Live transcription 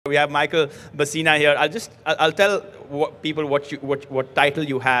We have Michael Bacina here. I'll tell people what title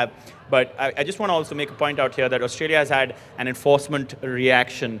you have, but I just want to also make a point out here that Australia has had an enforcement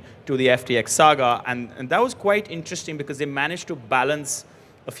reaction to the FTX saga, and that was quite interesting because they managed to balance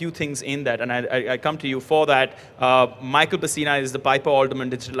a few things in that, and I come to you for that. Michael Bacina is the Piper Alderman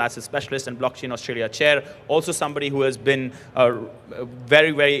Digital Asset Specialist and Blockchain Australia Chair, also somebody who has been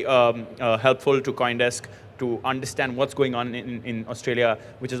very helpful to CoinDesk to understand what's going on in Australia,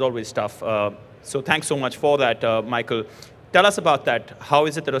 which is always tough. So thanks so much for that, Michael. Tell us about that. How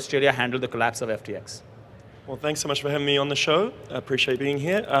is it that Australia handled the collapse of FTX? Well, thanks so much for having me on the show. I appreciate being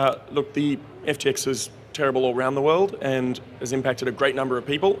here. Look, the FTX was terrible all around the world and has impacted a great number of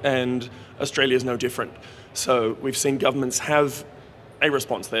people, and Australia is no different. So we've seen governments have a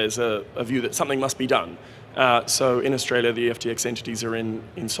response. There's a view that something must be done. So in Australia, the FTX entities are in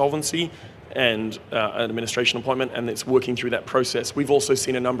insolvency and an administration appointment, and it's working through that process. We've also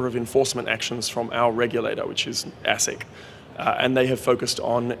seen a number of enforcement actions from our regulator, which is ASIC, and they have focused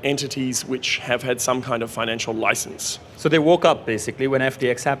on entities which have had some kind of financial license. So they woke up, basically, when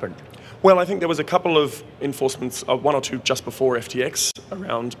FTX happened? Well, I think there was a couple of enforcements, one or two just before FTX,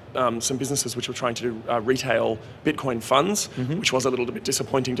 around some businesses which were trying to do retail Bitcoin funds, which was a little bit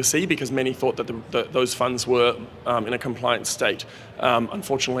disappointing to see because many thought that those funds were in a compliant state.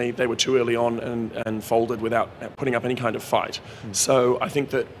 Unfortunately, they were too early on and folded without putting up any kind of fight. So I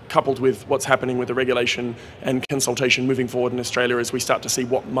think that coupled with what's happening with the regulation and consultation moving forward in Australia as we start to see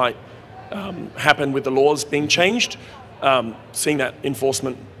what might happen with the laws being changed, seeing that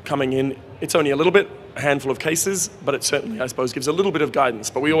enforcement coming in, it's only a little bit, a handful of cases, but it certainly, I suppose, gives a little bit of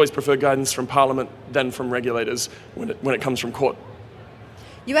guidance. But we always prefer guidance from Parliament than from regulators when it comes from court.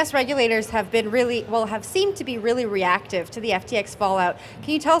 U.S. regulators have seemed to be really reactive to the FTX fallout.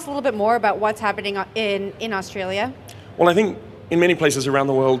 Can you tell us a little bit more about what's happening in Australia? Well, I think in many places around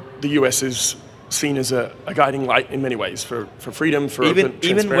the world, the U.S. is seen as a guiding light in many ways for freedom, for open transparency.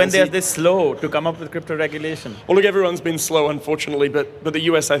 Even when they're this slow to come up with crypto regulation. Well, look, everyone's been slow, unfortunately, but the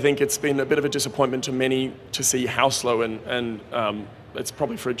US, I think it's been a bit of a disappointment to many to see how slow, and it's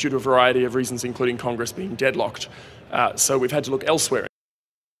probably due to a variety of reasons, including Congress being deadlocked. So we've had to look elsewhere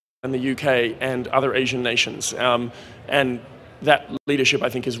in the UK and other Asian nations. And that leadership, I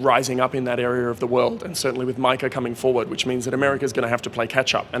think, is rising up in that area of the world, and certainly with MiCA coming forward, which means that America's going to have to play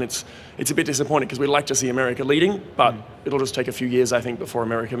catch-up. And it's a bit disappointing because we'd like to see America leading, but it'll just take a few years, I think, before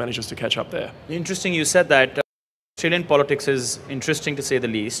America manages to catch up there. Interesting you said that. Australian politics is interesting to say the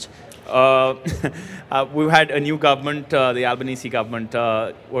least. We've had a new government, the Albanese government,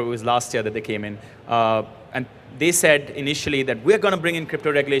 it was last year that they came in, and they said initially that we're going to bring in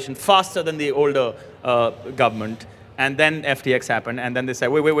crypto regulation faster than the older government. And then FTX happened, and then they said,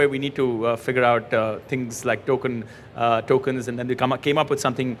 wait, we need to figure out things like tokens, and then they came up with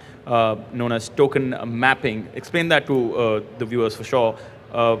something known as token mapping. Explain that to the viewers for sure.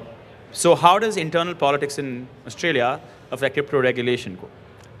 So how does internal politics in Australia affect crypto regulation?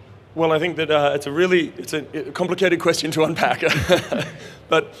 Well, I think that it's a complicated question to unpack.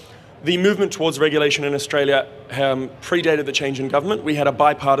 But the movement towards regulation in Australia predated the change in government. We had a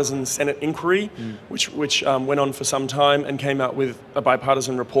bipartisan Senate inquiry, which went on for some time and came out with a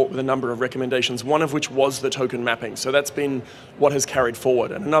bipartisan report with a number of recommendations, one of which was the token mapping. So that's been what has carried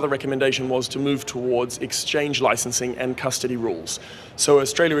forward. And another recommendation was to move towards exchange licensing and custody rules. So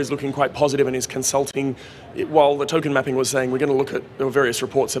Australia is looking quite positive and is consulting. While the token mapping was saying we're going to look at, there were various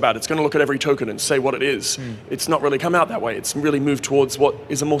reports about it's going to look at every token and say what it is. It's not really come out that way. It's really moved towards what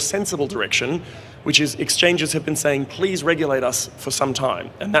is a more sensible direction, which is exchanges have been saying, please regulate us for some time.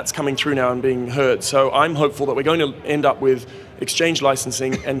 And that's coming through now and being heard. So I'm hopeful that we're going to end up with exchange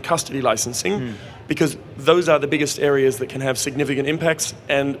licensing and custody licensing because those are the biggest areas that can have significant impacts.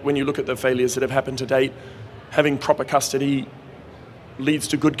 And when you look at the failures that have happened to date, having proper custody leads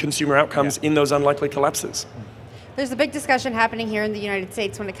to good consumer outcomes in those unlikely collapses. There's a big discussion happening here in the United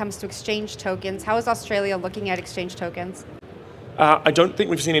States when it comes to exchange tokens. How is Australia looking at exchange tokens? I don't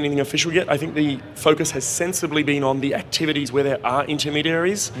think we've seen anything official yet. I think the focus has sensibly been on the activities where there are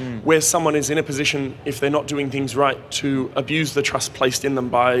intermediaries, where someone is in a position, if they're not doing things right, to abuse the trust placed in them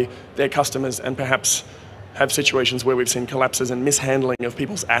by their customers and perhaps have situations where we've seen collapses and mishandling of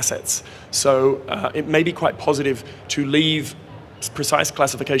people's assets. So it may be quite positive to leave precise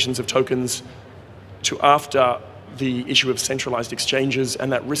classifications of tokens to after the issue of centralized exchanges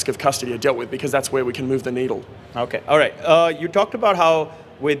and that risk of custody are dealt with, because that's where we can move the needle. Okay, all right. You talked about how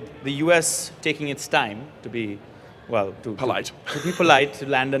with the US taking its time to be, well, to be polite, to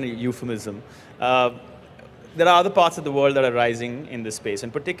land on a euphemism, there are other parts of the world that are rising in this space,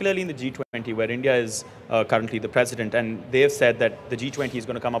 and particularly in the G20, where India is currently the president, and they have said that the G20 is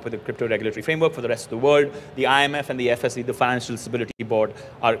going to come up with a crypto regulatory framework for the rest of the world. The IMF and the FSC, the Financial Stability Board,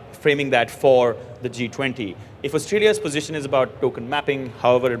 are framing that for the G20. If Australia's position is about token mapping,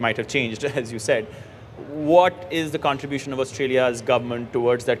 however it might have changed, as you said, what is the contribution of Australia's government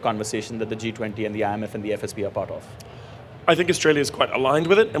towards that conversation that the G20 and the IMF and the FSB are part of? I think Australia is quite aligned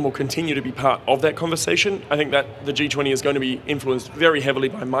with it and will continue to be part of that conversation. I think that the G20 is going to be influenced very heavily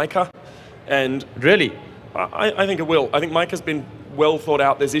by MiCA. And really? I think it will. I think MiCA's been well thought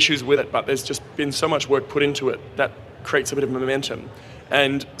out. There's issues with it, but there's just been so much work put into it that creates a bit of momentum.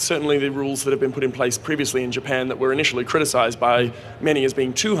 And certainly the rules that have been put in place previously in Japan that were initially criticized by many as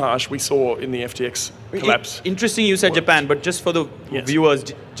being too harsh, we saw in the FTX collapse. Interesting you said Japan, but just for the viewers,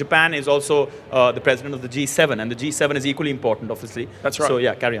 Japan is also the president of the G7, and the G7 is equally important, obviously. That's right. So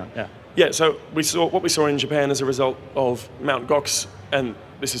yeah, carry on. Yeah, so what we saw in Japan as a result of Mt. Gox, and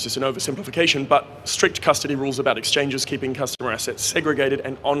this is just an oversimplification, but strict custody rules about exchanges keeping customer assets segregated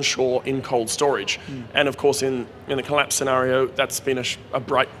and onshore in cold storage. And of course, in the collapse scenario, that's been a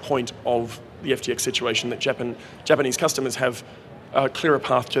bright point of the FTX situation, that Japanese customers have a clearer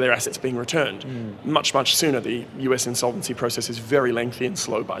path to their assets being returned much, much sooner. The US insolvency process is very lengthy and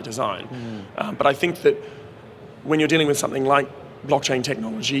slow by design. But I think that when you're dealing with something like blockchain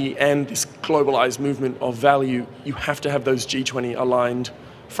technology and this globalized movement of value, you have to have those G20 aligned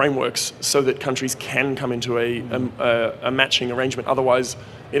frameworks so that countries can come into a matching arrangement. Otherwise,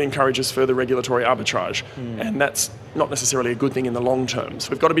 it encourages further regulatory arbitrage. And that's not necessarily a good thing in the long term. So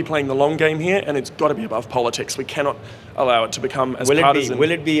we've got to be playing the long game here, and it's got to be above politics. We cannot allow it to become as partisan.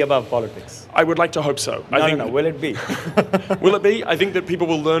 Will it be above politics? I would like to hope so. No. Will it be? Will it be? I think that people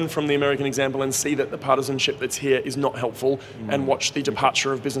will learn from the American example and see that the partisanship that's here is not helpful, and watch the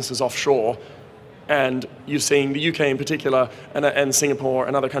departure of businesses offshore. And you're seeing the UK in particular and Singapore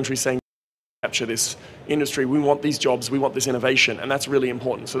and other countries saying, capture this industry, we want these jobs, we want this innovation, and that's really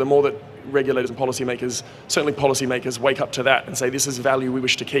important. So the more that regulators and policymakers, certainly policymakers, wake up to that and say this is value we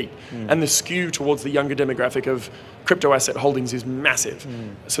wish to keep. And the skew towards the younger demographic of crypto asset holdings is massive.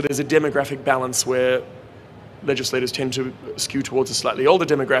 So there's a demographic balance where legislators tend to skew towards a slightly older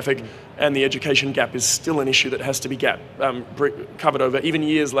demographic, and the education gap is still an issue that has to be covered over. Even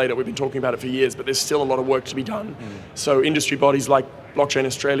years later, we've been talking about it for years, but there's still a lot of work to be done. So industry bodies like Blockchain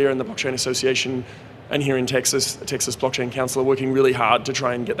Australia and the Blockchain Association, and here in Texas, the Texas Blockchain Council, are working really hard to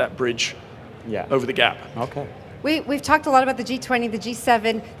try and get that bridge over the gap. Okay. We've talked a lot about the G20, the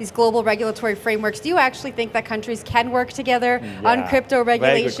G7, these global regulatory frameworks. Do you actually think that countries can work together on crypto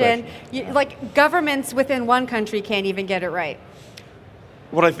regulation? Like governments within one country can't even get it right.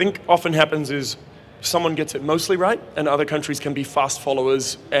 What I think often happens is someone gets it mostly right, and other countries can be fast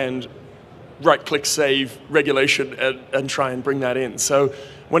followers and right-click save regulation and try and bring that in. So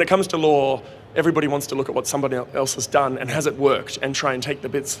when it comes to law, everybody wants to look at what somebody else has done and has it worked, and try and take the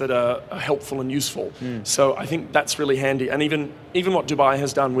bits that are helpful and useful. So I think that's really handy. And even what Dubai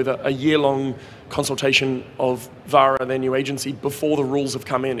has done with a year-long consultation of VARA, their new agency, before the rules have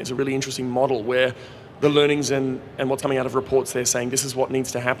come in, is a really interesting model where the learnings and what's coming out of reports, they're saying this is what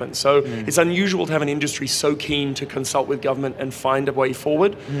needs to happen. So it's unusual to have an industry so keen to consult with government and find a way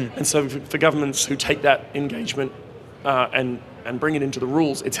forward. And so for governments who take that engagement and bring it into the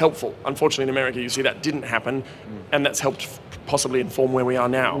rules, it's helpful. Unfortunately, in America, you see that didn't happen, and that's helped possibly inform where we are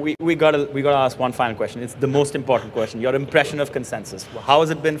now. We gotta ask one final question. It's the most important question. Your impression of consensus. How has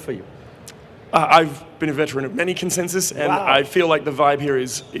it been for you? I've been a veteran of many consensus, and I feel like the vibe here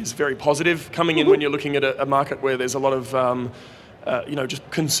is very positive. Coming in when you're looking at a market where there's a lot of just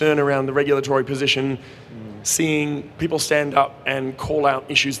concern around the regulatory position, seeing people stand up and call out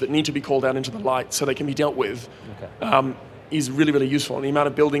issues that need to be called out into the light so they can be dealt with, is really, really useful. And the amount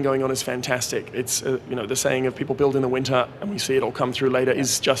of building going on is fantastic. It's the saying of people build in the winter and we see it all come through later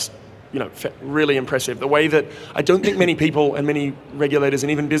is just really impressive. The way that I don't think many people and many regulators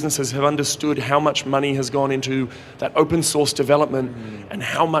and even businesses have understood how much money has gone into that open source development and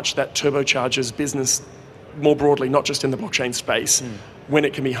how much that turbocharges business more broadly, not just in the blockchain space, when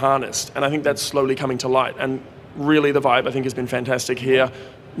it can be harnessed. And I think that's slowly coming to light. And really the vibe, I think, has been fantastic here,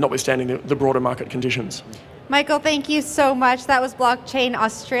 notwithstanding the broader market conditions. Michael, thank you so much. That was Blockchain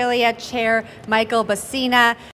Australia Chair Michael Bacina.